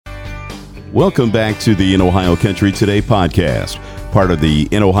Welcome back to the In Ohio Country Today podcast, part of the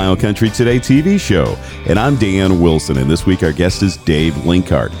In Ohio Country Today TV show. And I'm Dan Wilson, and this week our guest is Dave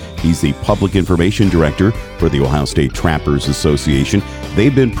Linkart. He's the Public Information Director for the Ohio State Trappers Association.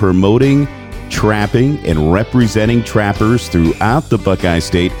 They've been promoting trapping and representing trappers throughout the Buckeye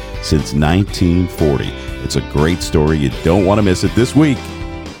State since 1940. It's a great story. You don't want to miss it this week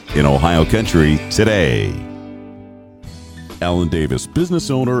in Ohio Country Today. Alan Davis,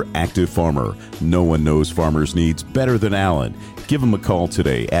 business owner, active farmer. No one knows farmers' needs better than Alan. Give him a call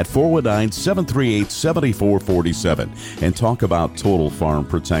today at 419-738-7447 and talk about total farm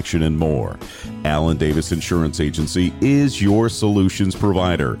protection and more. Alan Davis Insurance Agency is your solutions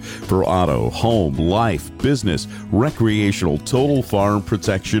provider for auto, home, life, business, recreational, total farm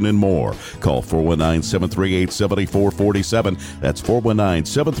protection and more. Call 419-738-7447. That's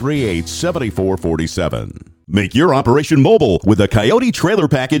 419-738-7447. Make your operation mobile with a Coyote trailer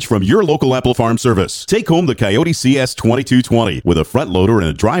package from your local Apple Farm Service. Take home the Coyote CS 2220 with a front loader and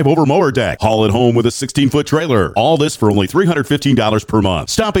a drive-over mower deck. Haul it home with a 16-foot trailer. All this for only $315 per month.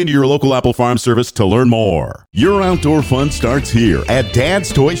 Stop into your local Apple Farm Service to learn more. Your outdoor fun starts here at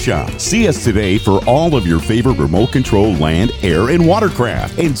Dad's Toy Shop. See us today for all of your favorite remote control land, air, and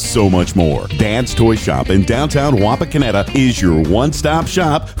watercraft, and so much more. Dad's Toy Shop in downtown Wapakoneta is your one-stop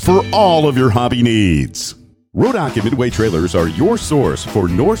shop for all of your hobby needs. Rodock and Midway Trailers are your source for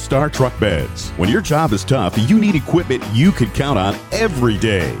North Star truck beds. When your job is tough, you need equipment you can count on every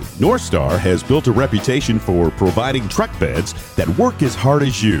day. North Star has built a reputation for providing truck beds that work as hard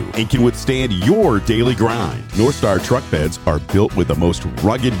as you and can withstand your daily grind. North Star truck beds are built with the most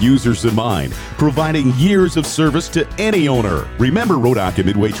rugged users in mind, providing years of service to any owner. Remember Rodock and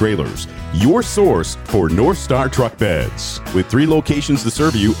Midway Trailers, your source for North Star truck beds, with 3 locations to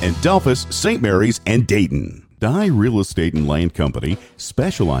serve you in Delphus, St. Mary's, and Dayton. Dye Real Estate and Land Company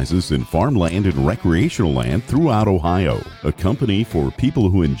specializes in farmland and recreational land throughout Ohio. A company for people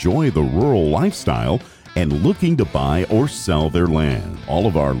who enjoy the rural lifestyle and looking to buy or sell their land. All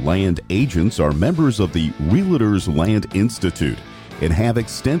of our land agents are members of the Realtors Land Institute and have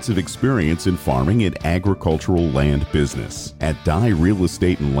extensive experience in farming and agricultural land business. At Dye Real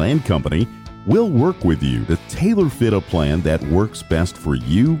Estate and Land Company, we'll work with you to tailor-fit a plan that works best for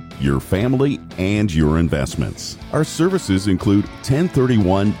you, your family, and your investments. Our services include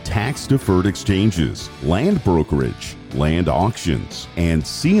 1031 tax-deferred exchanges, land brokerage, land auctions, and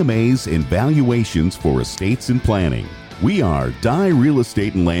CMAs and valuations for estates and planning. We are Dye Real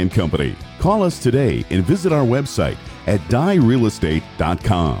Estate and Land Company. Call us today and visit our website at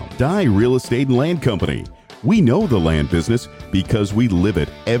dyerealestate.com. Dye Real Estate and Land Company. We know the land business because we live it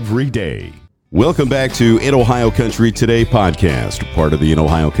every day. Welcome back to In Ohio Country Today podcast, part of the In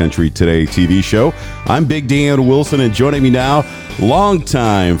Ohio Country Today TV show. I'm Big Dan Wilson, and joining me now,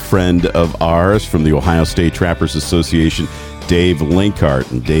 longtime friend of ours from the Ohio State Trappers Association, Dave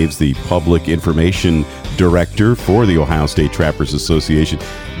Linkart. And Dave's the Public Information Director for the Ohio State Trappers Association.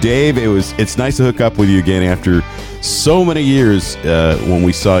 Dave, it's nice to hook up with you again after so many years when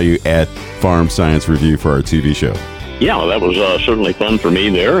we saw you at Farm Science Review for our TV show. Yeah, well, that was certainly fun for me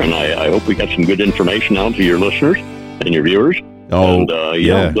there, and I hope we got some good information out to your listeners and your viewers. Oh, and,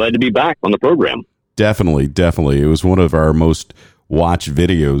 yeah, I'm glad to be back on the program. Definitely. It was one of our most watched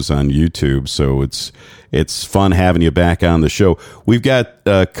videos on YouTube, so it's fun having you back on the show. We've got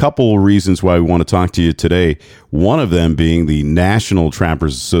a couple reasons why we want to talk to you today, one of them being the National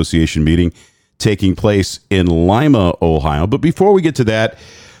Trappers Association meeting taking place in Lima, Ohio. But before we get to that,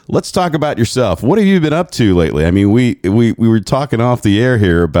 let's talk about yourself. What have you been up to lately? I mean, we were talking off the air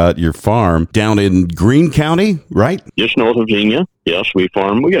here about your farm down in Greene County, right? Just north of Xenia. Yes, we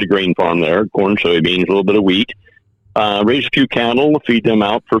farm. We got a grain farm there, corn, soybeans, a little bit of wheat. Raise a few cattle, feed them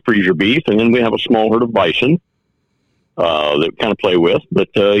out for freezer beef, and then we have a small herd of bison that we kind of play with. But,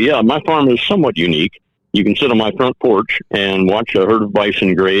 yeah, my farm is somewhat unique. You can sit on my front porch and watch a herd of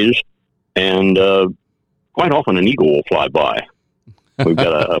bison graze, and quite often an eagle will fly by. We've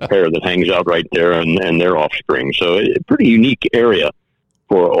got a pair that hangs out right there and their offspring. So it's a pretty unique area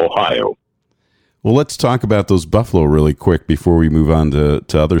for Ohio. Well, let's talk about those buffalo really quick before we move on to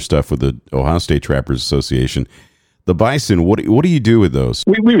other stuff with the Ohio State Trappers Association. The bison, what do you do with those?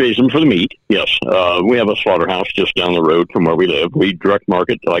 We raise them for the meat, yes. We have a slaughterhouse just down the road from where we live. We direct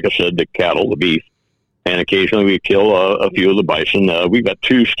market, like I said, the cattle, the beef, and occasionally we kill a few of the bison. We've got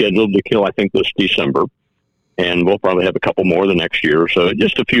 2 scheduled to kill, I think, this December. And we'll probably have a couple more the next year. So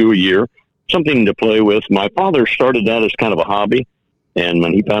just a few a year, something to play with. My father started that as kind of a hobby. And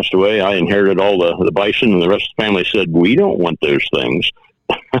when he passed away, I inherited all the bison, and the rest of the family said, we don't want those things.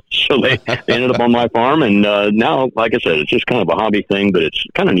 So they ended up on my farm, and now, like I said, it's just kind of a hobby thing, but it's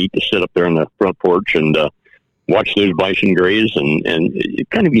kind of neat to sit up there on the front porch and watch those bison graze, and it's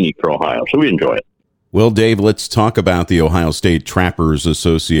kind of unique for Ohio, so we enjoy it. Well, Dave, let's talk about the Ohio State Trappers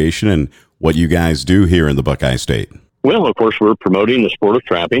Association and what you guys do here in the Buckeye State. Well, of course, we're promoting the sport of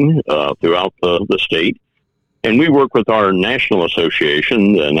trapping throughout the state. And we work with our national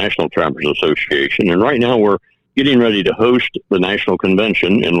association, the National Trappers Association. And right now we're getting ready to host the national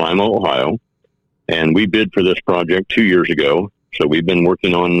convention in Lima, Ohio. And we bid for this project 2 years ago. So we've been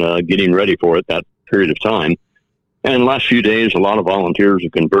working on getting ready for it that period of time. And the last few days, a lot of volunteers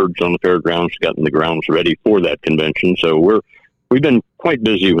have converged on the fairgrounds, gotten the grounds ready for that convention. So we've been quite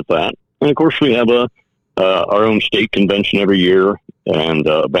busy with that. And of course, we have our own state convention every year and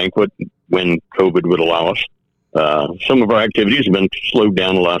a banquet when COVID would allow us. Some of our activities have been slowed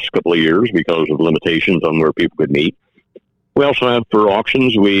down the last couple of years because of limitations on where people could meet. We also have for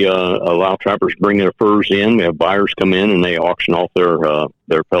auctions, we allow trappers to bring their furs in. We have buyers come in and they auction off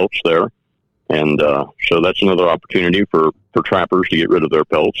their pelts there. And so that's another opportunity for trappers to get rid of their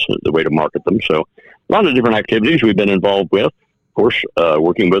pelts, the way to market them. So a lot of different activities we've been involved with. Of course,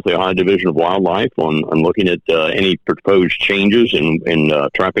 working with the Ohio Division of Wildlife on looking at any proposed changes in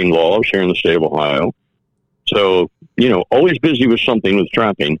trapping laws here in the state of Ohio. So, always busy with something with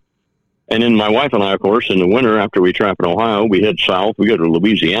trapping. And then my wife and I, of course, in the winter, after we trap in Ohio, we head south. We go to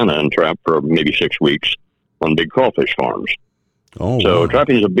Louisiana and trap for maybe 6 weeks on big crawfish farms. Oh, so wow.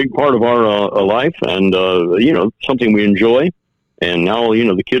 Trapping is a big part of our life and, something we enjoy. And now,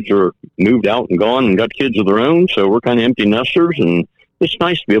 the kids are moved out and gone and got kids of their own. So we're kind of empty nesters, and it's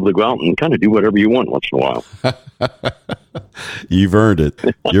nice to be able to go out and kind of do whatever you want once in a while. You've earned it.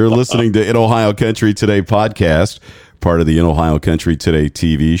 You're listening to In Ohio Country Today podcast, part of the In Ohio Country Today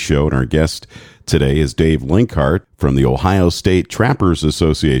TV show. And our guest today is Dave Linkhart from the Ohio State Trappers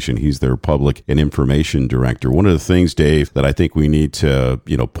Association. He's their public and information director. One of the things, Dave, that I think we need to,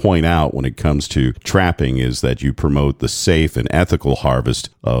 point out when it comes to trapping is that you promote the safe and ethical harvest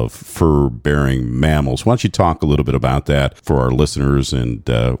of fur-bearing mammals. Why don't you talk a little bit about that for our listeners, and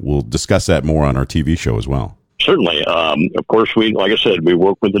we'll discuss that more on our TV show as well. Certainly. Of course, like I said, we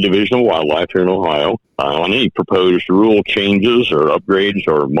work with the Division of Wildlife here in Ohio on any proposed rule changes or upgrades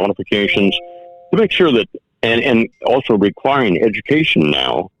or modifications to make sure that, and also requiring education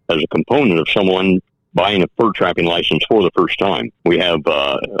now as a component of someone buying a fur trapping license for the first time. We have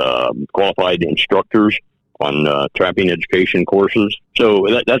qualified instructors on trapping education courses.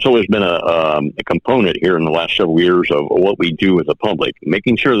 So that's always been a component here in the last several years of what we do with the public,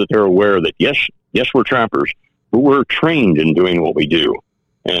 making sure that they're aware that, yes, we're trappers, but we're trained in doing what we do.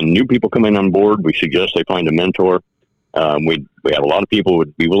 And new people coming on board, we suggest they find a mentor. We have a lot of people who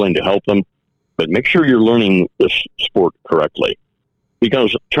would be willing to help them, but make sure you're learning this sport correctly,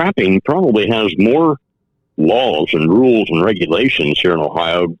 because trapping probably has more laws and rules and regulations here in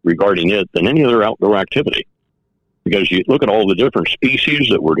Ohio regarding it than any other outdoor activity. Because you look at all the different species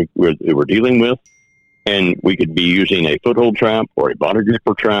that we're dealing with, and we could be using a foothold trap or a body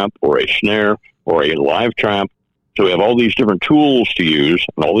gripper trap or a snare or a live trap. So we have all these different tools to use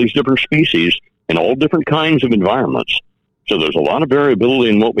and all these different species in all different kinds of environments. So there's a lot of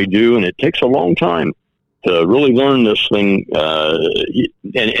variability in what we do, and it takes a long time to really learn this thing,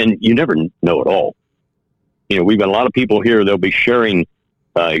 and you never know it all. We've got a lot of people here, they'll be sharing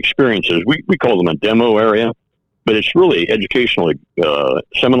experiences. We call them a demo area, but it's really educational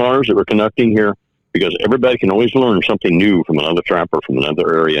seminars that we're conducting here, because everybody can always learn something new from another trapper from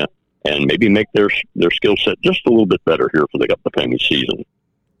another area and maybe make their skill set just a little bit better here for the upcoming season.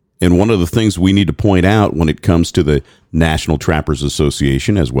 And one of the things we need to point out when it comes to the National Trappers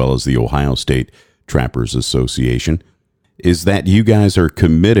Association, as well as the Ohio State Trappers Association, is that you guys are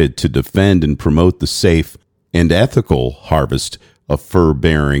committed to defend and promote the safe and ethical harvest of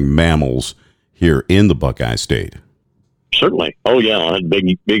fur-bearing mammals here in the Buckeye State. Certainly. Oh, yeah, a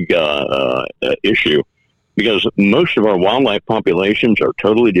big issue, because most of our wildlife populations are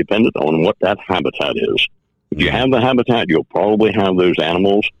totally dependent on what that habitat is. If you have the habitat, you'll probably have those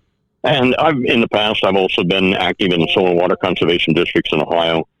animals. And in the past, I've also been active in soil and water conservation districts in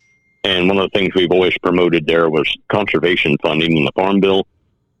Ohio. And one of the things we've always promoted there was conservation funding in the Farm Bill,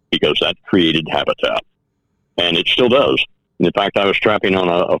 because that created habitat. And it still does. And in fact, I was trapping on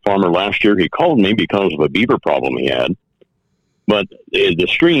a farmer last year. He called me because of a beaver problem he had. But the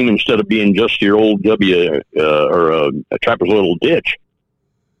stream, instead of being just your old or a trapper's little ditch,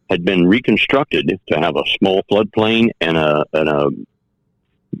 had been reconstructed to have a small floodplain and an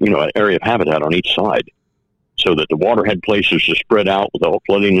area of habitat on each side, so that the water had places to spread out without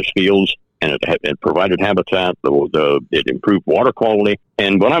flooding his fields. and it provided habitat. It improved water quality.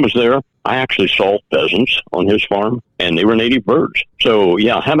 And when I was there, I actually saw pheasants on his farm, and they were native birds. So,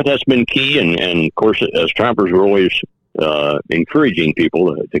 yeah, habitat's been key. And of course, as trappers, we're always encouraging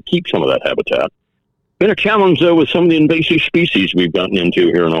people to keep some of that habitat. Been a challenge, though, with some of the invasive species we've gotten into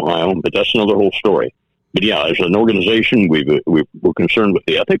here in Ohio, but that's another whole story. But, yeah, as an organization, we're concerned with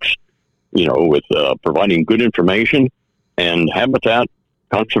the ethics, with providing good information and habitat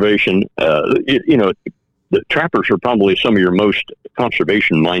conservation. The trappers are probably some of your most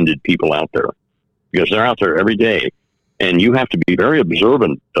conservation-minded people out there because they're out there every day, and you have to be very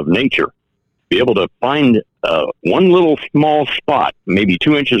observant of nature, be able to find one little small spot, maybe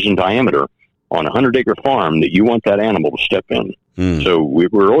 2 inches in diameter, on a 100-acre farm that you want that animal to step in. So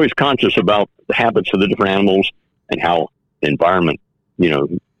we're always conscious about the habits of the different animals and how the environment,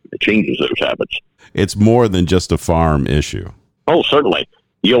 changes those habits. It's more than just a farm issue. Oh, certainly.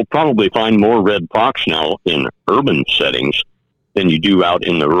 You'll probably find more red fox now in urban settings than you do out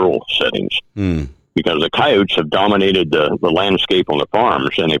in the rural settings. Because the coyotes have dominated the landscape on the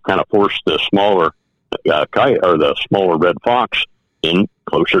farms, and they've kind of forced the smaller the smaller red fox in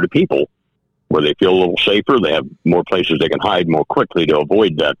closer to people, where they feel a little safer. They have more places they can hide more quickly to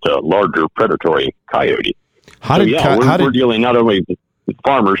avoid that larger predatory coyote. We're dealing not only with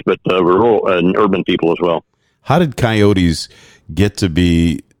farmers, but rural and urban people as well. How did coyotes get to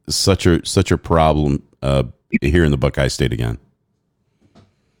be such a problem here in the Buckeye State again?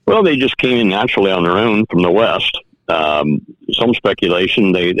 Well, they just came in naturally on their own from the west. Some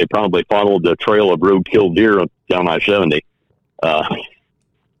speculation they probably followed the trail of roadkill deer down I-70.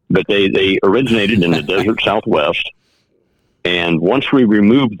 But they originated in the desert Southwest. And once we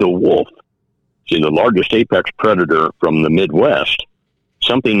removed the wolf, the largest apex predator from the Midwest,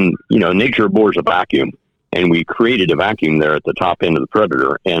 nature abhors a vacuum. And we created a vacuum there at the top end of the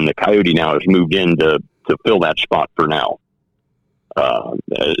predator. And the coyote now has moved in to fill that spot for now.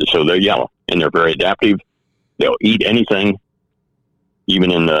 So they're yellow, and they're very adaptive. They'll eat anything.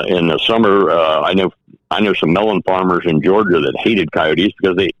 Even in the summer, I know some melon farmers in Georgia that hated coyotes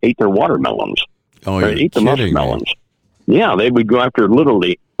because they ate their watermelons. Oh, they ate the muskmelons. Yeah, they would go after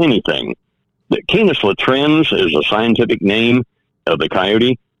literally anything. The Canis latrans is a scientific name of the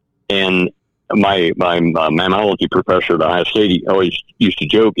coyote, and my mammalogy professor at Ohio State, he always used to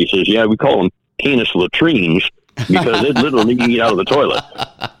joke. He says, "Yeah, we call them Canis latrines because they literally eat out of the toilet."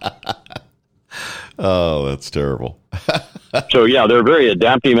 Oh, that's terrible. So, yeah, they're a very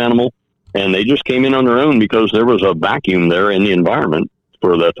adaptive animal, and they just came in on their own because there was a vacuum there in the environment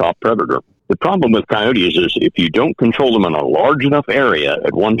for the top predator. The problem with coyotes is if you don't control them in a large enough area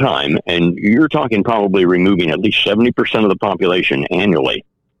at one time, and you're talking probably removing at least 70% of the population annually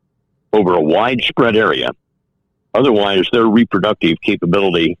over a widespread area, otherwise their reproductive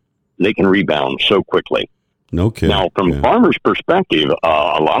capability, they can rebound so quickly. No kidding. Now, from a farmer's perspective, a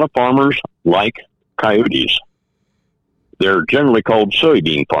lot of farmers like coyotes. They're generally called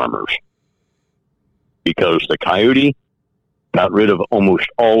soybean farmers because the coyote got rid of almost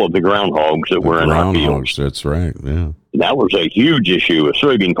all of the groundhogs that were in our fields. That's right, yeah. That was a huge issue with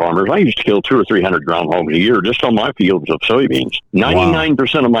soybean farmers. I used to kill 200 or 300 groundhogs a year just on my fields of soybeans.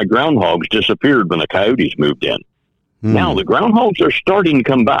 99% of my groundhogs disappeared when the coyotes moved in. Now, the groundhogs are starting to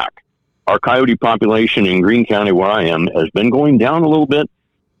come back. Our coyote population in Greene County, where I am, has been going down a little bit,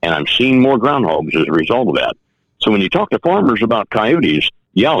 and I'm seeing more groundhogs as a result of that. So when you talk to farmers about coyotes,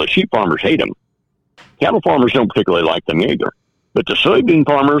 the sheep farmers hate them. Cattle farmers don't particularly like them either. But the soybean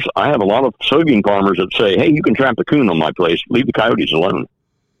farmers, I have a lot of soybean farmers that say, "Hey, you can trap the coon on my place. Leave the coyotes alone."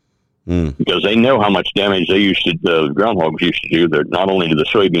 Because they know how much damage the groundhogs used to do, not only to the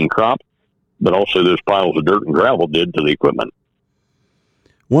soybean crop, but also those piles of dirt and gravel did to the equipment.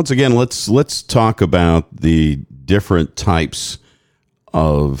 Once again, let's talk about the different types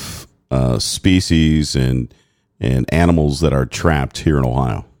of species and animals that are trapped here in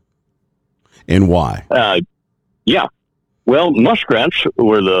Ohio, and why. Yeah. Well, muskrats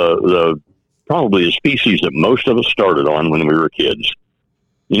were the probably the species that most of us started on when we were kids.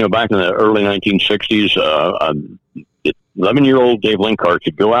 Back in the early 1960s, 11-year-old Dave Linkart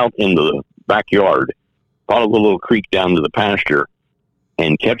could go out in the backyard, follow the little creek down to the pasture,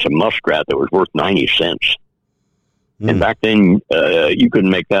 and catch a muskrat that was worth 90 cents. And back then, you couldn't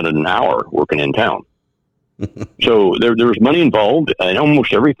make that in an hour working in town. So there was money involved, and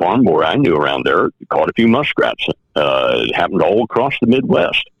almost every farm boy I knew around there caught a few muskrats. It happened all across the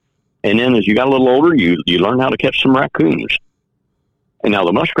Midwest. And then as you got a little older, you learned how to catch some raccoons. And now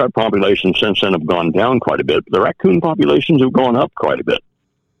the muskrat populations since then have gone down quite a bit. But the raccoon populations have gone up quite a bit.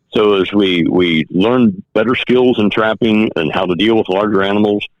 So as we learned better skills in trapping and how to deal with larger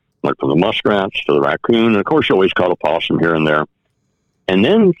animals, Went from the muskrats to the raccoon. And of course, you always caught a possum here and there. And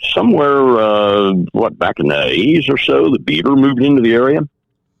then somewhere, back in the 80s or so, the beaver moved into the area.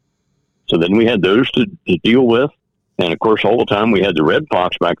 So then we had those to deal with. And of course, all the time we had the red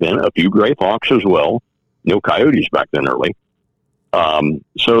fox back then, a few gray fox as well. No coyotes back then early.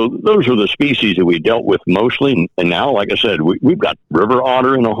 So those are the species that we dealt with mostly. And now, like I said, we've got river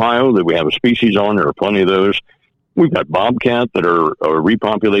otter in Ohio that we have a species on. There are plenty of those. We've got bobcat that are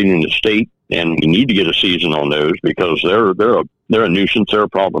repopulating the state, and we need to get a season on those because they're a nuisance. They're a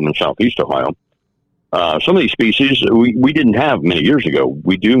problem in southeast Ohio. Some of these species we didn't have many years ago.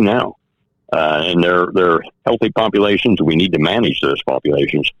 We do now. And they're healthy populations. We need to manage those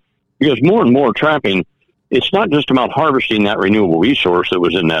populations because more and more trapping, it's not just about harvesting that renewable resource that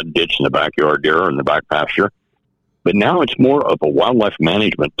was in that ditch in the backyard there or in the back pasture, but now it's more of a wildlife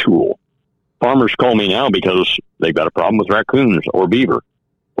management tool. Farmers call me now because they've got a problem with raccoons or beaver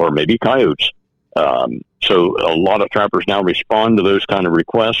or maybe coyotes. So a lot of trappers now respond to those kind of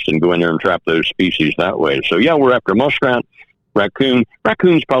requests and go in there and trap those species that way. So yeah, we're after muskrat, raccoon.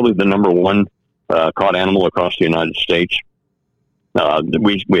 Raccoon's probably the number one caught animal across the United States.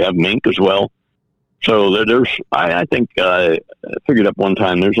 We have mink as well. So I think I figured up one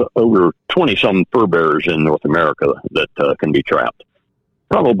time there's over 20-some fur bearers in North America that can be trapped.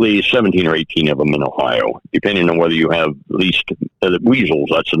 Probably 17 or 18 of them in Ohio, depending on whether you have at least weasels.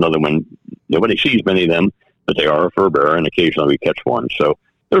 That's another one. Nobody sees many of them, but they are a fur bearer, and occasionally we catch one. So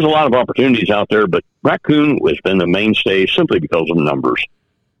there's a lot of opportunities out there, but raccoon has been the mainstay simply because of numbers.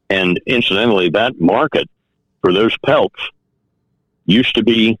 And incidentally, that market for those pelts used to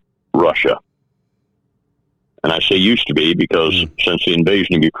be Russia. And I say used to be because since the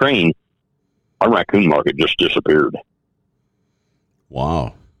invasion of Ukraine, our raccoon market just disappeared.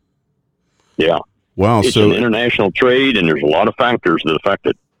 Wow. Yeah. Wow. It's an international trade, and there's a lot of factors that affect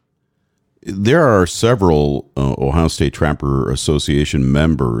it. There are several Ohio State Trapper Association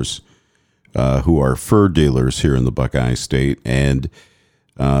members who are fur dealers here in the Buckeye State, and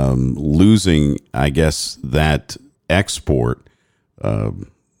losing, I guess, that export.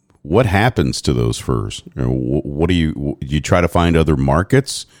 What happens to those furs? What do you try to find other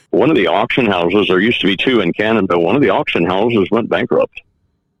markets? One of the auction houses, there used to be two in Canada, one of the auction houses went bankrupt.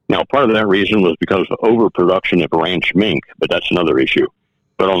 Now, part of that reason was because of overproduction of ranch mink, but that's another issue.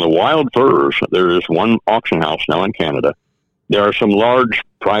 But on the wild furs, there is one auction house now in Canada. There are some large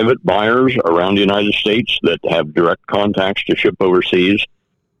private buyers around the United States that have direct contacts to ship overseas.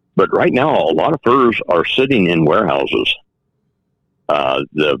 But right now, a lot of furs are sitting in warehouses.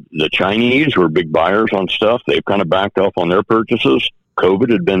 The Chinese were big buyers on stuff. They've kind of backed off on their purchases.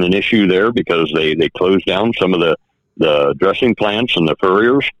 COVID had been an issue there because they closed down some of the dressing plants and the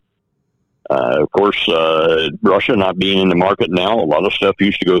furriers. Of course, Russia not being in the market now, a lot of stuff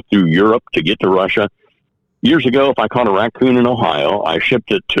used to go through Europe to get to Russia. Years ago, if I caught a raccoon in Ohio, I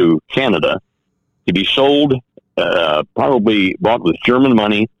shipped it to Canada to be sold, probably bought with German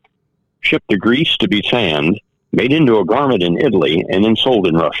money, shipped to Greece to be tanned, made into a garment in Italy, and then sold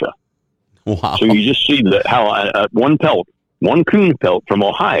in Russia. Wow. So you just see how one coon pelt from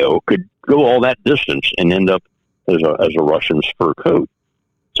Ohio could go all that distance and end up as a Russian's fur coat.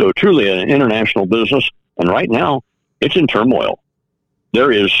 So truly an international business, and right now it's in turmoil.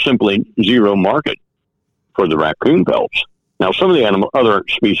 There is simply zero market for the raccoon pelts. Now, some of the other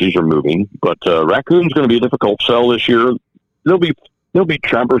species are moving, but raccoon's going to be a difficult sell this year. There'll be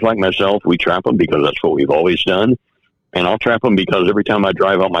trappers like myself. We trap them because that's what we've always done. And I'll trap them because every time I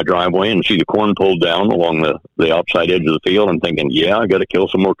drive out my driveway and see the corn pulled down along the outside edge of the field, I'm thinking, yeah, I got to kill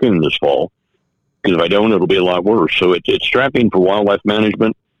some more coon this fall. Because if I don't, it'll be a lot worse. So it's trapping for wildlife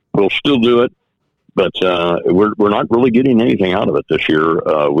management. We'll still do it, but we're not really getting anything out of it this year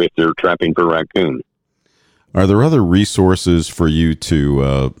with their trapping for raccoon. Are there other resources for you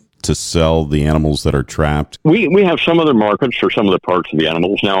to sell the animals that are trapped? We have some other markets for some of the parts of the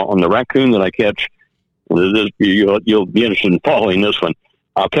animals. Now, on the raccoon that I catch, you'll be interested in following this one.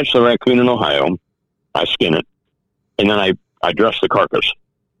 I'll catch the raccoon in Ohio. I skin it, and then I dress the carcass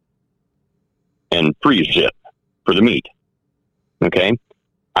and freeze it for the meat. Okay?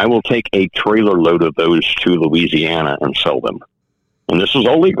 I will take a trailer load of those to Louisiana and sell them. And this is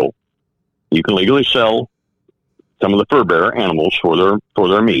all legal. You can legally sell some of the fur bearer animals for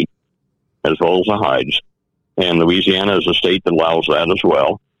their meat, as well as the hides. And Louisiana is a state that allows that as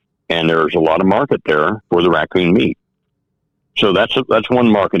well. And there's a lot of market there for the raccoon meat. So that's one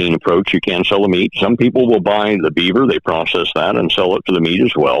marketing approach. You can sell the meat. Some people will buy the beaver, they process that and sell it for the meat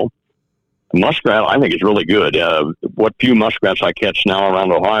as well. Muskrat, I think, is really good. What few muskrats I catch now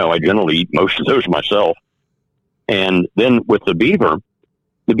around Ohio, I generally eat most of those myself. And then with the beaver,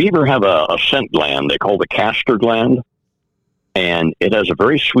 the beaver have a scent gland they call the castor gland, and it has a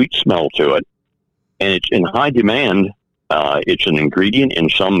very sweet smell to it, and it's in high demand. It's an ingredient in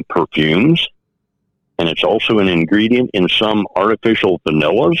some perfumes, and it's also an ingredient in some artificial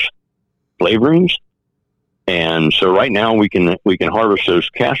vanillas, flavorings. And so right now we can harvest those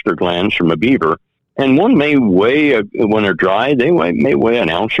castor glands from a beaver, and one may weigh, when they're dry, they may weigh an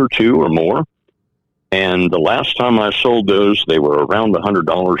ounce or two or more. And the last time I sold those, they were around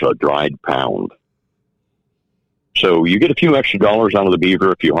 $100 a dried pound. So you get a few extra dollars out of the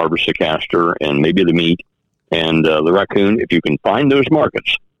beaver if you harvest the castor and maybe the meat. And the raccoon, if you can find those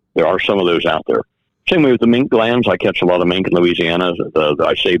markets, there are some of those out there. Same way with the mink glands. I catch a lot of mink in Louisiana.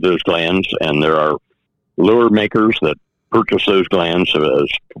 I save those glands, and there are lure makers that purchase those glands as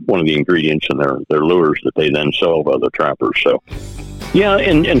one of the ingredients in their lures that they then sell to other trappers. So, yeah,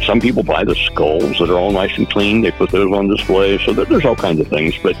 and some people buy the skulls that are all nice and clean. They put those on display. So there's all kinds of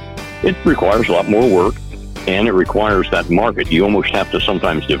things, but it requires a lot more work, and it requires that market. You almost have to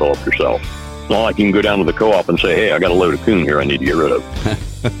sometimes develop yourself. It's not like you can go down to the co-op and say, hey, I got a load of coon here I need to get rid of.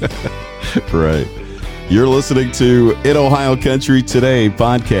 Right. You're listening to In Ohio Country Today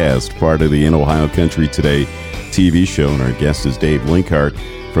podcast, part of the In Ohio Country Today TV show, and our guest is Dave Linkhart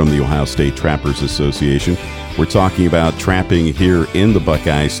from the Ohio State Trappers Association. We're talking about trapping here in the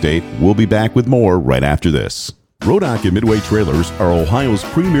Buckeye State. We'll be back with more right after this. Rodock and Midway Trailers are Ohio's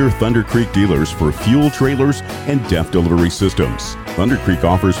premier Thunder Creek dealers for fuel trailers and DEF delivery systems. Thunder Creek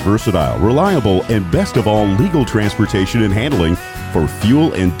offers versatile, reliable, and best of all, legal transportation and handling for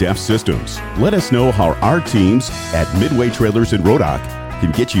fuel and DEF systems. Let us know how our teams at Midway Trailers in Rodock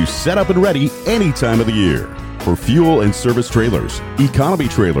can get you set up and ready any time of the year. For fuel and service trailers, economy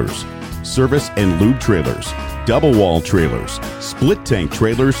trailers, service and lube trailers, double wall trailers, split tank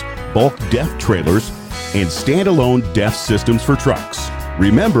trailers, bulk DEF trailers, and standalone DEF systems for trucks.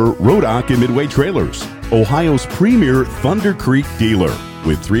 Remember Rodock and Midway Trailers, Ohio's premier Thunder Creek dealer,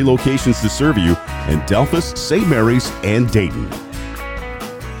 with 3 locations to serve you in Delphus, St. Mary's, and Dayton.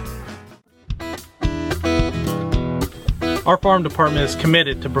 Our farm department is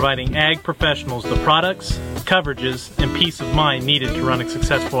committed to providing ag professionals the products, coverages, and peace of mind needed to run a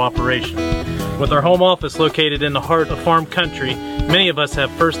successful operation. With our home office located in the heart of farm country, many of us have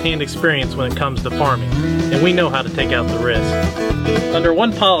first-hand experience when it comes to farming, and we know how to take out the risk. Under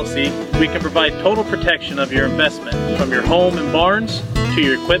one policy, we can provide total protection of your investment, from your home and barns to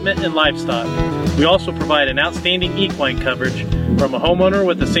your equipment and livestock. We also provide an outstanding equine coverage, from a homeowner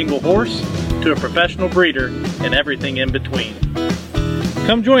with a single horse to a professional breeder and everything in between.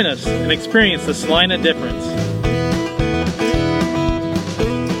 Come join us and experience the Salina difference.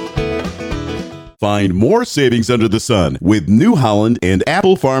 Find more savings under the sun with New Holland and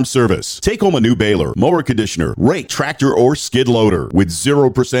Apple Farm Service. Take home a new baler, mower conditioner, rake, tractor, or skid loader with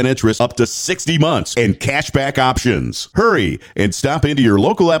 0% interest up to 60 months and cashback options. Hurry and stop into your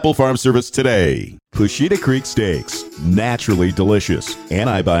local Apple Farm Service today. Pusheta Creek Steaks, naturally delicious,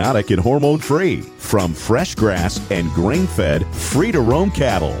 antibiotic and hormone-free, from fresh grass and grain-fed, free-to-roam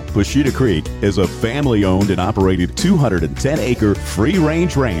cattle. Pusheta Creek is a family-owned and operated 210-acre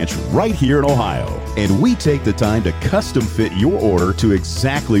free-range ranch right here in Ohio, and we take the time to custom-fit your order to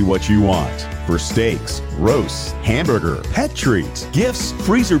exactly what you want. For steaks, roasts, hamburger, pet treats, gifts,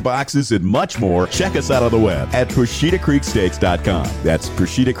 freezer boxes, and much more, check us out on the web at PushetaCreekSteaks.com. That's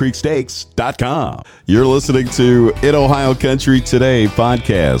PushetaCreekSteaks.com. You're listening to In Ohio Country Today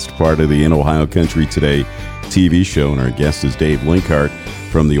podcast, part of the In Ohio Country Today TV show, and our guest is Dave Linkhart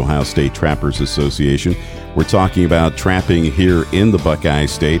from the Ohio State Trappers Association. We're talking about trapping here in the Buckeye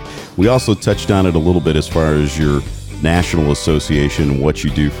State. We also touched on it a little bit as far as your national association and what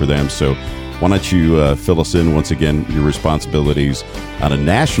you do for them. So why don't you fill us in once again, your responsibilities on a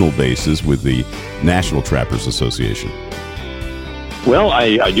national basis with the National Trappers Association? Well,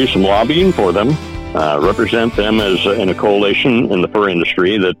 I do some lobbying for them, represent them as in a coalition in the fur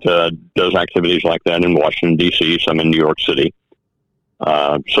industry that does activities like that in Washington, D.C., some in New York City.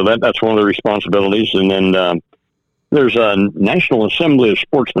 So that's one of the responsibilities. And then there's a National Assembly of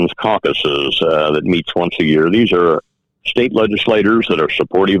Sportsmen's Caucuses that meets once a year. These are state legislators that are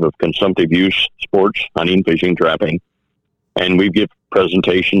supportive of consumptive use sports, hunting, fishing, trapping. And we give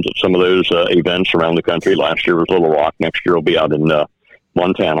presentations at some of those events around the country. Last year was Little Rock. Next year will be out in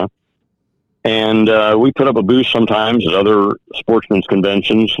Montana. And we put up a booth sometimes at other sportsmen's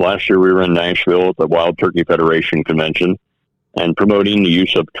conventions. Last year we were in Nashville at the Wild Turkey Federation convention and promoting the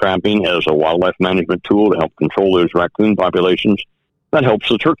use of trapping as a wildlife management tool to help control those raccoon populations. That helps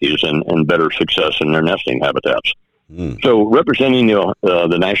the turkeys and better success in their nesting habitats. So representing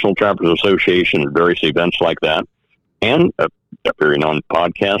the National Trappers Association at various events like that, and appearing on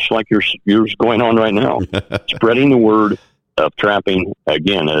podcasts like yours going on right now, spreading the word of trapping.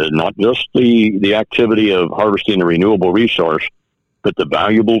 Again, not just the activity of harvesting a renewable resource, but the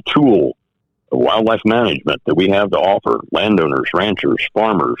valuable tool of wildlife management that we have to offer landowners, ranchers,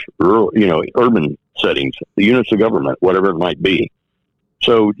 farmers, rural, urban settings, the units of government, whatever it might be.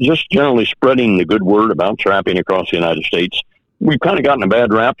 So just generally spreading the good word about trapping across the United States. We've kind of gotten a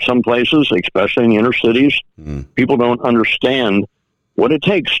bad rap some places, especially in the inner cities. People don't understand what it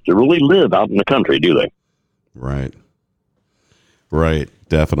takes to really live out in the country, do they? Right.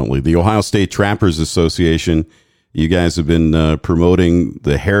 Definitely. The Ohio State Trappers Association, you guys have been promoting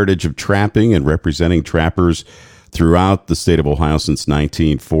the heritage of trapping and representing trappers throughout the state of Ohio since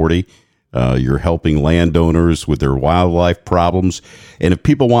 1940. You're helping landowners with their wildlife problems. And if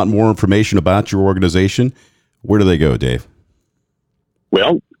people want more information about your organization, where do they go, Dave?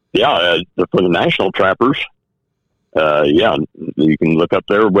 Well, for the National Trappers, you can look up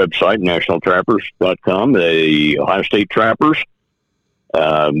their website, nationaltrappers.com, the Ohio State Trappers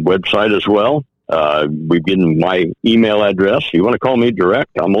website as well. We've given my email address. You want to call me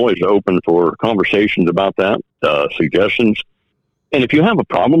direct? I'm always open for conversations about that, suggestions. And if you have a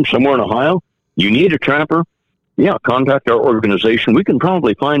problem somewhere in Ohio, you need a trapper, contact our organization. We can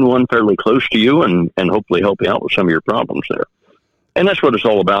probably find one fairly close to you and hopefully help you out with some of your problems there. And that's what it's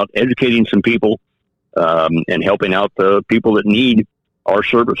all about, educating some people and helping out the people that need our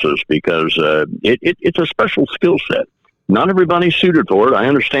services, because it's a special skill set. Not everybody's suited for it, I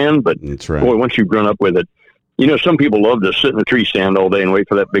understand, but that's right. Boy, once you've grown up with it, some people love to sit in a tree stand all day and wait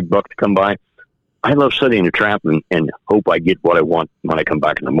for that big buck to come by. I love setting a trap and hope I get what I want when I come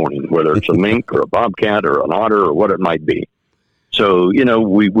back in the morning, whether it's a mink or a bobcat or an otter or what it might be. So,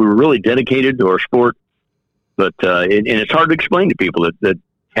 we're really dedicated to our sport, but and it's hard to explain to people that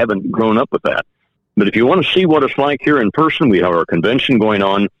haven't grown up with that. But if you want to see what it's like here in person, we have our convention going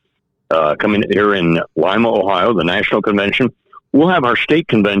on, coming here in Lima, Ohio, the National Convention. We'll have our state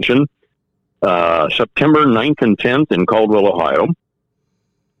convention September 9th and 10th in Caldwell, Ohio.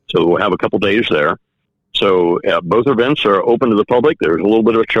 So we'll have a couple days there. So both events are open to the public. There's a little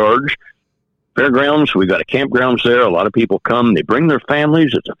bit of a charge. Fairgrounds, we've got a campgrounds there. A lot of people come. They bring their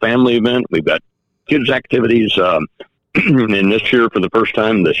families. It's a family event. We've got kids' activities. And this year, for the first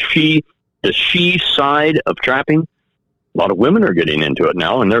time, the she side of trapping. A lot of women are getting into it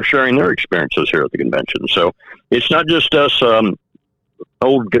now, and they're sharing their experiences here at the convention. So it's not just us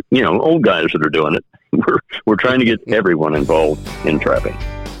old guys that are doing it. We're trying to get everyone involved in trapping.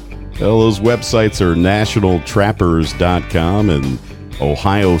 Well, those websites are nationaltrappers.com and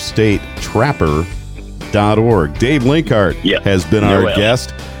ohiostatetrapper.org. Dave Linkhart has been our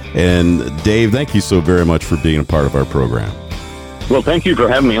guest. And Dave, thank you so very much for being a part of our program. Well, thank you for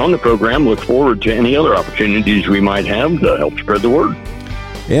having me on the program. Look forward to any other opportunities we might have to help spread the word.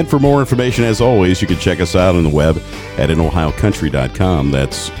 And for more information, as always, you can check us out on the web at inohiocountry.com.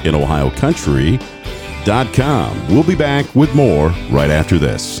 That's inohiocountry.com. We'll be back with more right after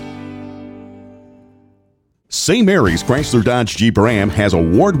this. St. Mary's Chrysler Dodge Jeep Ram has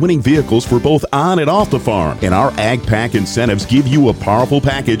award-winning vehicles for both on and off the farm, and our Ag Pack incentives give you a powerful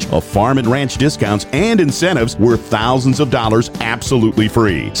package of farm and ranch discounts and incentives worth thousands of dollars absolutely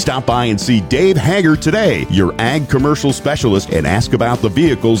free. Stop by and see Dave Haggard today, your ag commercial specialist, and ask about the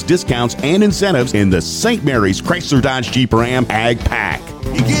vehicles, discounts, and incentives in the St. Mary's Chrysler Dodge Jeep Ram Ag Pack.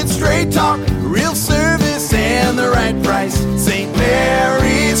 You get straight talk, real service, and the right price. St.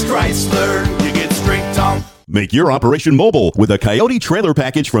 Mary's Chrysler, you get straight talk. Make your operation mobile with a Coyote trailer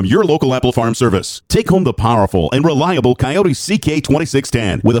package from your local Apple Farm Service. Take home the powerful and reliable Coyote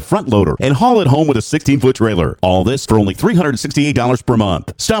CK2610 with a front loader and haul it home with a 16-foot trailer. All this for only $368 per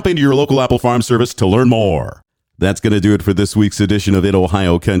month. Stop into your local Apple Farm Service to learn more. That's going to do it for this week's edition of In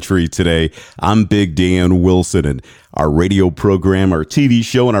Ohio Country Today. I'm Big Dan Wilson, and our radio program, our TV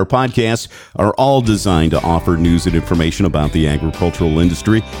show, and our podcast are all designed to offer news and information about the agricultural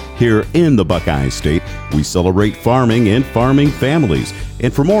industry here in the Buckeye State. We celebrate farming and farming families.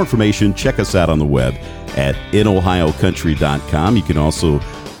 And for more information, check us out on the web at inohiocountry.com. You can also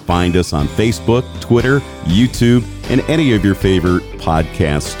find us on Facebook, Twitter, YouTube, and any of your favorite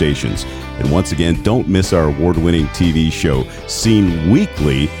podcast stations. And once again, don't miss our award-winning TV show, seen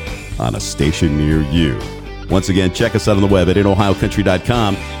weekly on a station near you. Once again, check us out on the web at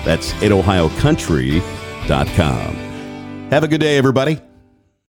inohiocountry.com. That's inohiocountry.com. Have a good day, everybody.